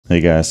Hey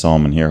guys,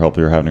 Solomon here. Hope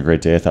you're having a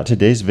great day. I thought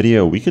today's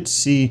video we could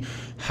see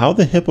how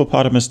the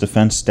hippopotamus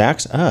defense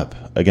stacks up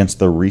against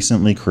the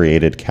recently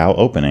created cow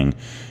opening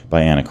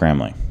by Anna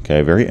Cramley.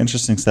 Okay, very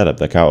interesting setup.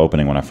 The cow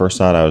opening, when I first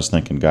saw it, I was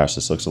thinking, gosh,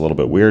 this looks a little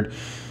bit weird.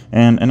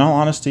 And in all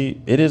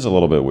honesty, it is a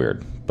little bit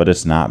weird, but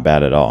it's not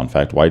bad at all. In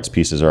fact, White's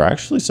pieces are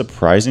actually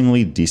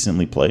surprisingly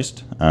decently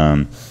placed.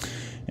 You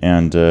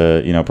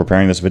know,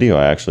 preparing this video,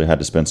 I actually had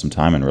to spend some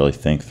time and really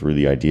think through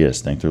the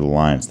ideas, think through the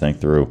lines, think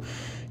through,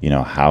 you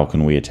know, how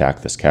can we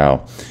attack this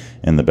cow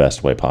in the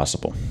best way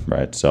possible,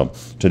 right? So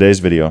today's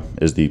video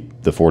is the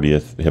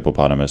 40th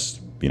hippopotamus,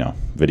 you know,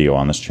 video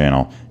on this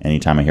channel.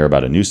 Anytime I hear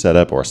about a new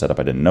setup or a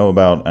setup I didn't know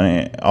about,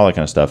 all that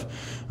kind of stuff,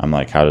 I'm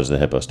like, how does the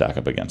hippo stack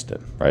up against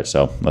it, right?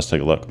 So let's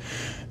take a look.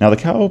 Now the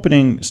cow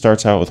opening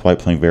starts out with White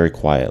playing very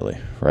quietly,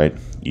 right?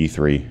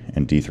 E3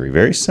 and D3,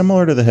 very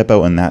similar to the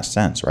hippo in that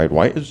sense, right?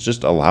 White is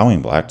just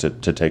allowing Black to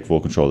take full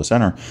control of the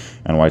center,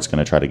 and White's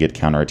going to try to get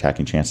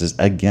counterattacking chances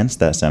against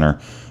that center.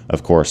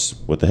 Of course,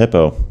 with the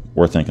hippo,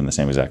 we're thinking the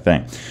same exact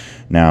thing.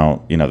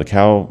 Now, you know, the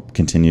cow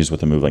continues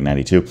with a move like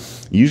 92.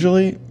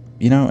 Usually,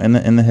 you know,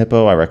 in the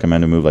hippo, I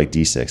recommend a move like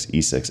D6,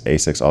 E6,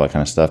 A6, all that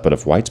kind of stuff. But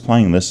if White's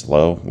playing this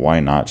low,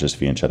 why not just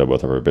fianchetto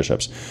both of our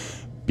bishops?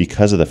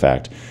 Because of the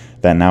fact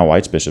that now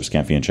White's bishops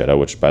can't fianchetto,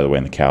 which, by the way,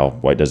 in the cow,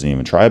 White doesn't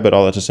even try. But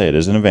all that to say, it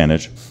is an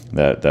advantage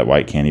that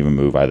White can't even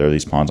move either of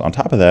these pawns. On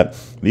top of that,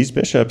 these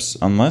bishops,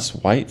 unless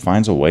White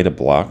finds a way to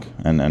block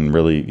and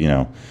really, you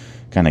know,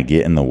 kind of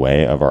get in the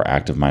way of our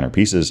active minor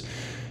pieces,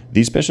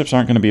 these bishops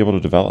aren't going to be able to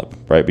develop,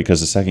 right? Because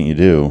the second you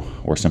do,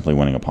 we're simply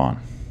winning a pawn.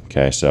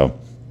 Okay, so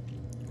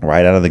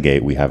right out of the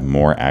gate, we have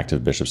more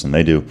active bishops than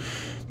they do.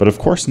 But of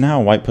course,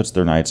 now White puts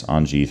their knights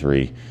on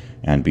G3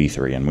 and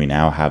B3, and we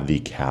now have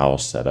the cow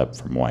set up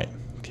from White.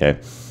 Okay,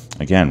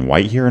 again,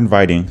 White here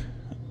inviting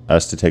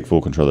us to take full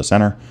control of the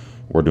center.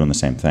 We're doing the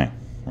same thing,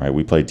 right?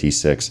 We played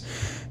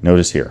D6.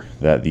 Notice here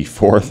that the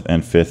 4th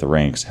and 5th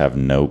ranks have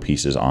no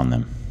pieces on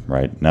them,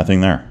 right?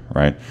 Nothing there,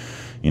 right?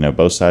 You know,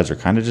 both sides are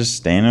kind of just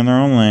staying in their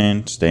own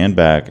lane, staying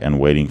back, and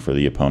waiting for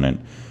the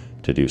opponent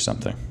to do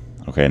something.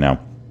 Okay, now,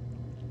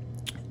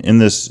 in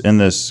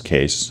this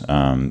case,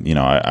 you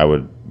know, I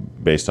would,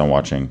 based on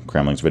watching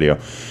Cramling's video,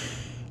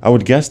 I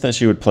would guess that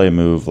she would play a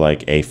move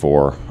like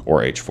A4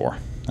 or H4.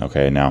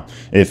 Okay, now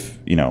if,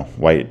 you know,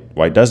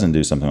 White doesn't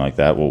do something like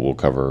that, we'll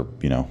cover,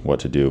 you know, what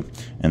to do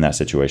in that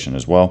situation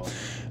as well.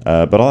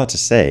 But all that to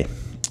say,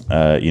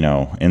 you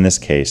know, in this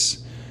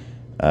case,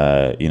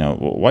 you know,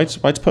 White's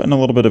put in a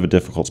little bit of a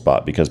difficult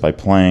spot, because by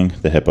playing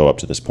the hippo up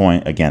to this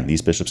point, again,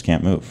 these bishops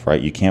can't move,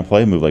 right? You can't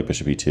play a move like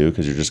bishop E2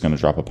 because you're just going to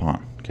drop a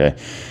pawn, okay?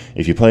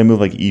 If you play a move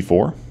like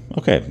E4,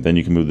 okay, then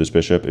you can move this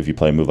bishop. If you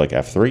play a move like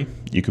F3,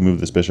 you can move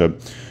this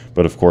bishop.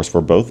 But of course,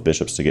 for both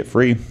bishops to get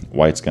free,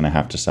 White's going to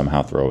have to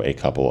somehow throw a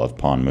couple of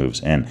pawn moves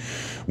in.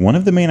 One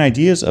of the main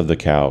ideas of the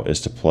cow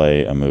is to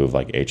play a move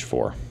like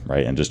H4,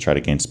 right? And just try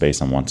to gain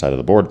space on one side of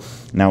the board.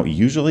 Now,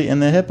 usually in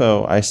the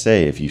hippo, I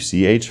say if you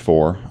see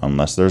H4,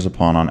 unless there's a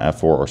pawn on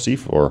F4 or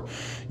C4,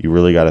 you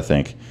really got to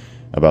think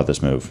about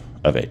this move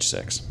of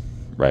H6,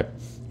 right?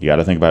 You got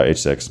to think about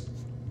H6,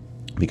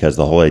 because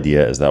the whole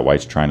idea is that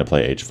White's trying to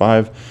play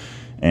H5,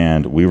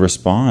 and we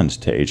respond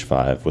to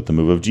H5 with the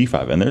move of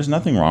G5. And there's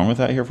nothing wrong with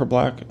that here for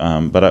Black.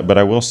 But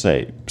I will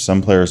say,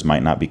 some players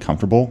might not be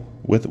comfortable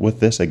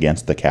with this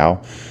against the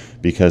cow,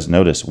 because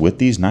notice, with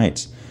these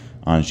knights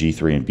on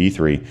G3 and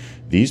B3,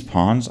 these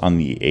pawns on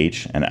the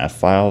H and F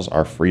files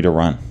are free to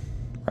run,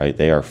 right?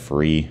 They are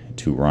free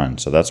to run.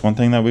 So that's one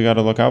thing that we got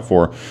to look out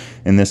for.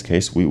 In this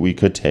case, we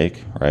could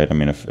take, right? I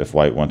mean, if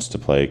White wants to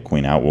play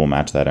queen out, we'll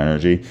match that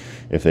energy.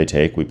 If they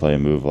take, we play a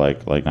move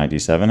like knight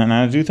D7. And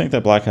I do think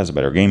that Black has a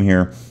better game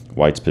here.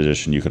 White's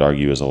position, you could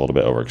argue, is a little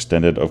bit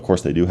overextended. Of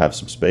course, they do have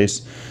some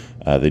space.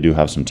 They do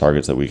have some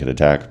targets that we could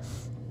attack.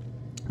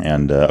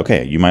 And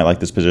okay, you might like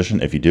this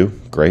position. If you do,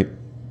 great.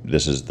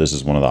 This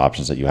is one of the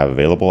options that you have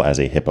available as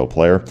a hippo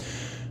player.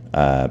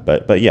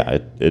 But yeah,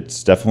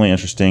 it's definitely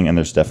interesting, and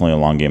there's definitely a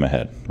long game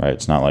ahead, right?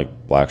 It's not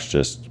like Black's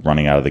just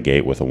running out of the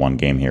gate with a one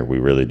game here. We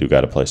really do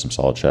got to play some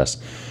solid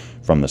chess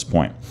from this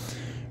point,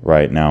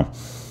 right? Now,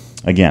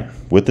 again,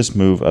 with this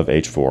move of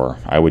H4,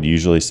 I would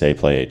usually say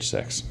play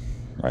H6,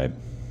 right?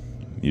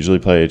 Usually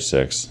play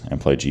H6 and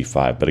play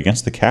G5. But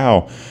against the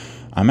cow,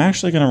 I'm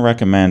actually going to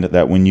recommend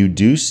that when you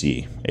do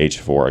see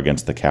H4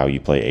 against the cow, you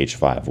play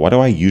H5. Why do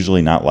I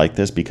usually not like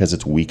this? Because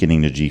it's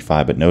weakening to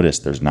G5. But notice,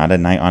 there's not a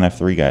knight on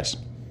F3, guys.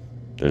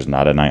 There's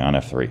not a knight on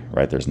F3,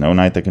 right? There's no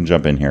knight that can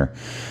jump in here.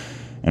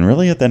 And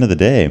really, at the end of the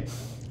day,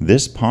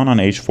 this pawn on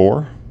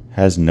H4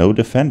 has no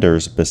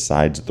defenders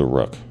besides the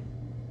rook,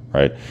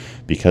 right?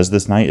 Because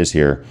this knight is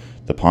here,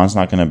 the pawn's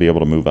not going to be able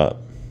to move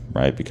up,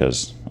 right?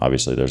 Because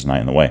obviously there's a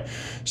knight in the way.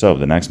 So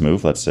the next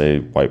move, let's say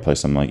White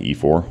plays something like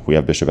E4, we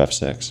have bishop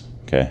F6,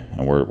 okay?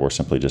 And we're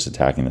simply just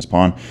attacking this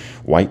pawn.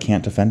 White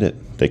can't defend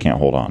it. They can't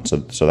hold on.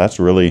 So that's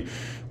really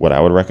what I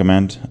would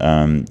recommend.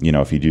 You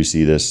know, if you do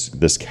see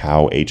this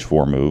cow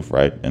H4 move,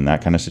 right, in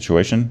that kind of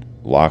situation,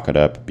 lock it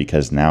up,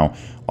 because now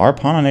our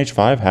pawn on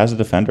H5 has a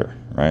defender,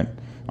 right,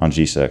 on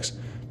G6.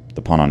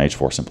 The pawn on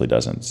H4 simply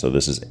doesn't. So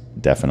this is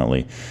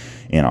definitely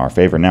in our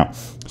favor. Now,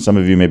 some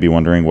of you may be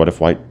wondering, what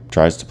if white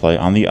tries to play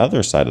on the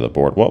other side of the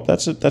board? Well,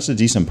 that's a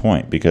decent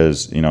point,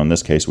 because, you know, in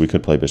this case, we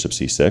could play bishop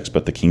c6,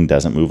 but the king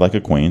doesn't move like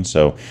a queen.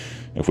 So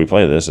if we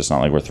play this, it's not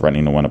like we're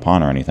threatening to win a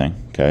pawn or anything.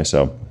 Okay,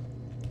 so,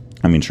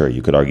 I mean, sure,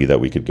 you could argue that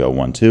we could go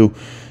 1-2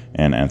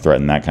 and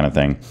threaten that kind of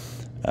thing.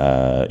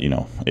 You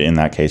know, in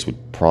that case,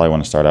 we'd probably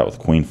want to start out with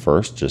queen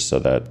first, just so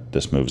that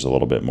this move's a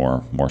little bit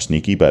more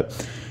sneaky. But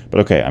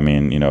okay, I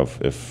mean, you know,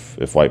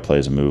 if white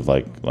plays a move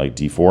like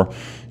d4,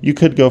 you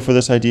could go for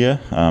this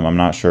idea. I'm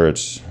not sure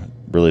it's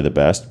really the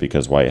best,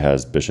 because white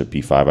has bishop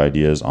b5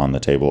 ideas on the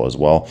table as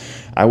well.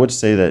 I would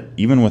say that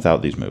even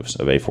without these moves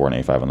of a4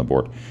 and a5 on the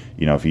board,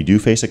 you know, if you do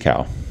face a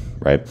cow,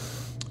 right,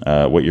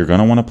 what you're going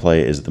to want to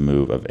play is the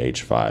move of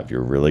h5.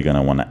 You're really going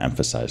to want to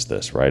emphasize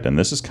this, right? And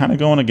this is kind of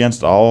going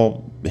against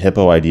all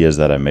hippo ideas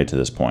that I've made to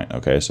this point,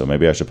 okay? So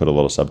maybe I should put a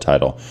little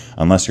subtitle,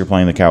 unless you're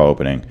playing the cow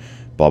opening,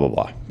 blah, blah,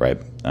 blah,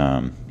 right?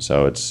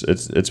 So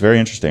it's very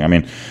interesting. I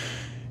mean,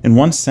 in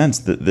one sense,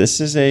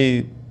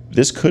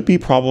 this could be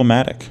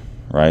problematic,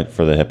 right,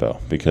 for the hippo,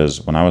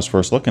 because when I was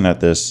first looking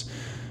at this,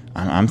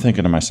 I'm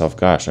thinking to myself,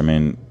 gosh, I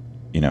mean,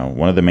 you know,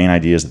 one of the main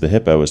ideas of the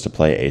hippo is to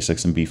play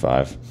a6 and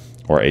b5,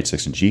 or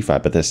h6 and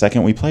g5, but the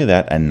second we play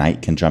that, a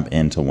knight can jump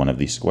into one of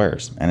these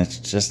squares, and it's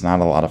just not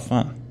a lot of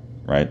fun,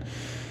 right?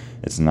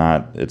 It's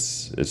not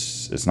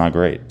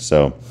great.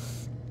 So,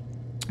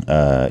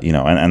 you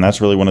know, and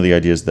that's really one of the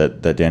ideas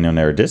that Daniel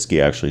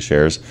Naroditsky actually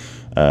shares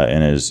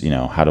in his, you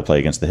know, how to play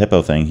against the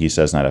hippo thing. He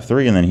says knight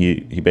f3, and then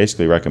he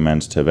basically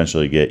recommends to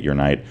eventually get your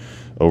knight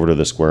over to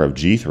the square of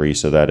g3,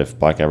 so that if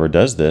black ever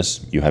does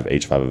this, you have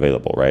h5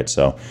 available, right?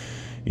 So,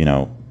 you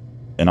know,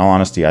 in all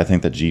honesty, I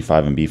think that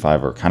g5 and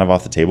b5 are kind of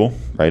off the table,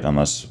 right?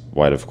 Unless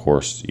white, of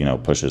course, you know,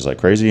 pushes like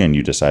crazy and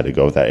you decide to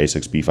go with that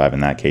a6, b5. In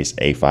that case,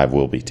 a5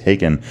 will be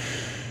taken.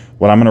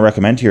 What I'm going to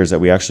recommend here is that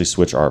we actually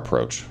switch our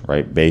approach,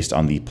 right, based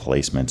on the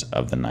placement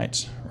of the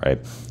knights, right?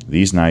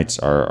 These knights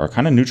are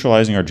kind of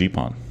neutralizing our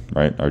g-pawn,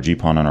 right? Our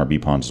g-pawn and our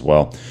b-pawns as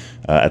well.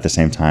 At the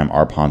same time,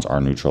 our pawns are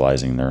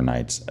neutralizing their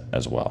knights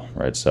as well,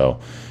 right? So,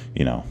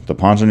 you know, the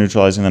pawns are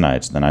neutralizing the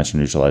knights are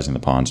neutralizing the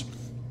pawns.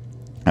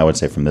 I would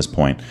say from this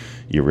point,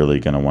 you're really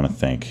going to want to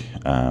think,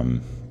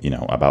 you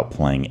know, about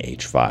playing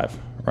h5,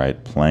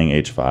 right? Playing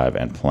h5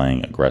 and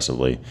playing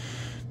aggressively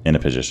in a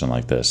position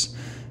like this.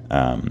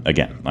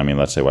 Again, I mean,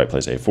 let's say white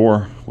plays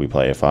a4, we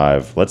play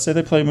a5. Let's say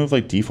they play a move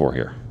like d4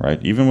 here,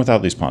 right? Even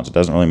without these pawns, it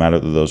doesn't really matter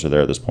that those are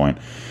there at this point.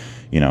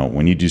 You know,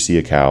 when you do see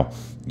a cow,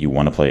 you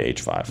want to play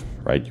h5,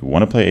 right? You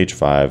want to play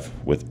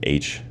h5 with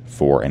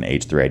h4 and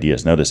h3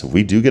 ideas. Notice, if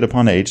we do get a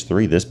pawn to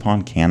h3, this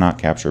pawn cannot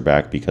capture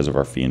back because of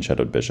our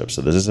fianchettoed bishop.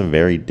 So this is a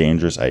very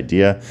dangerous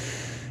idea.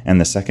 And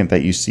the second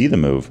that you see the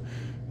move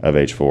of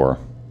h4,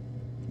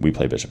 we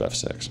play bishop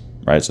f6,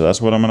 right? So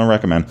that's what I'm going to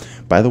recommend.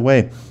 By the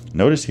way,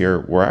 notice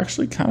here, we're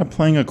actually kind of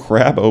playing a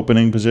crab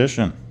opening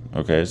position.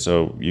 Okay,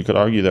 so you could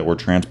argue that we're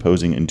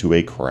transposing into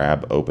a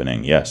crab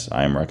opening. Yes,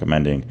 I am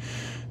recommending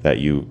that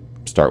you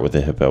start with the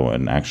hippo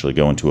and actually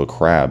go into a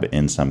crab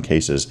in some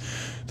cases.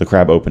 The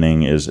crab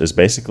opening is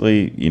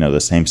basically, you know,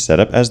 the same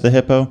setup as the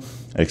hippo,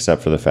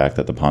 except for the fact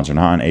that the pawns are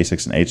not on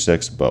a6 and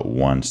h6, but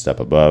one step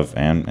above.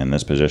 And in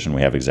this position,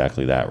 we have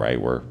exactly that, right?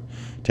 We're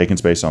taking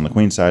space on the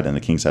queen side and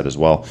the king side as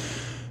well.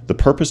 The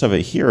purpose of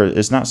it here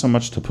is not so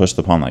much to push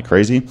the pawn like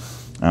crazy.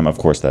 Of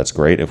course, that's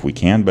great if we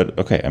can, but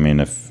okay, I mean,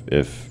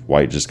 if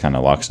white just kind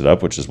of locks it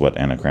up, which is what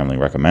Anna Cramley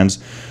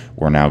recommends,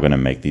 we're now going to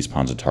make these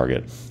pawns a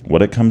target.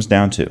 What it comes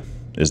down to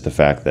is the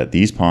fact that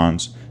these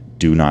pawns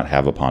do not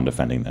have a pawn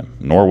defending them,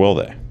 nor will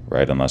they,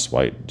 right? Unless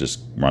white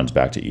just runs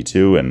back to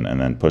e2 and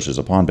then pushes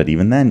a pawn. But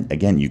even then,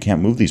 again, you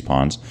can't move these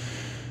pawns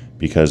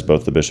because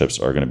both the bishops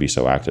are going to be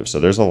so active. So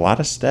there's a lot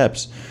of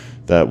steps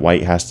that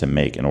white has to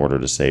make in order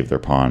to save their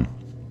pawn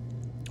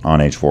on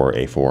h4 or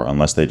a4,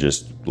 unless they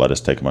just let us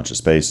take a bunch of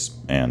space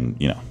and,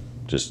 you know,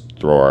 just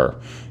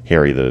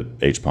harry the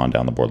h-pawn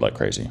down the board like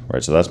crazy,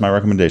 right? So that's my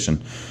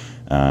recommendation.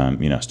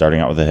 You know, starting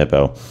out with a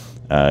hippo.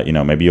 You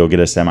know, maybe you'll get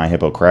a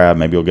semi-hippo crab,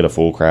 maybe you'll get a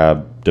full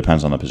crab,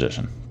 depends on the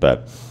position.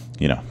 But,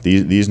 you know,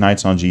 these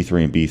knights on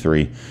g3 and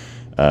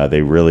b3,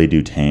 they really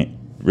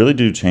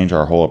do change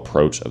our whole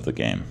approach of the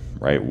game,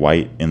 right?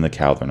 White in the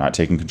cow, they're not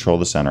taking control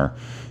of the center.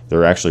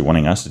 They're actually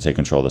wanting us to take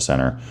control of the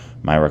center.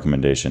 My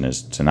recommendation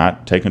is to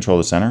not take control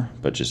of the center,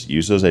 but just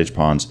use those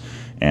h-pawns.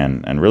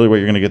 And really what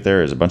you're going to get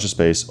there is a bunch of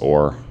space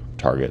or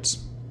targets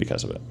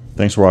because of it.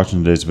 Thanks for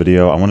watching today's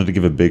video. I wanted to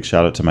give a big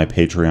shout out to my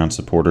Patreon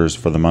supporters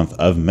for the month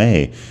of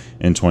May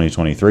in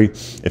 2023.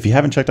 If you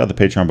haven't checked out the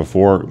Patreon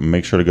before,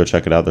 make sure to go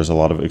check it out. There's a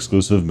lot of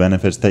exclusive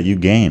benefits that you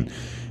gain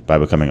by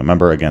becoming a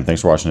member. Again,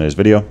 thanks for watching today's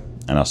video,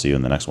 and I'll see you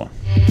in the next one.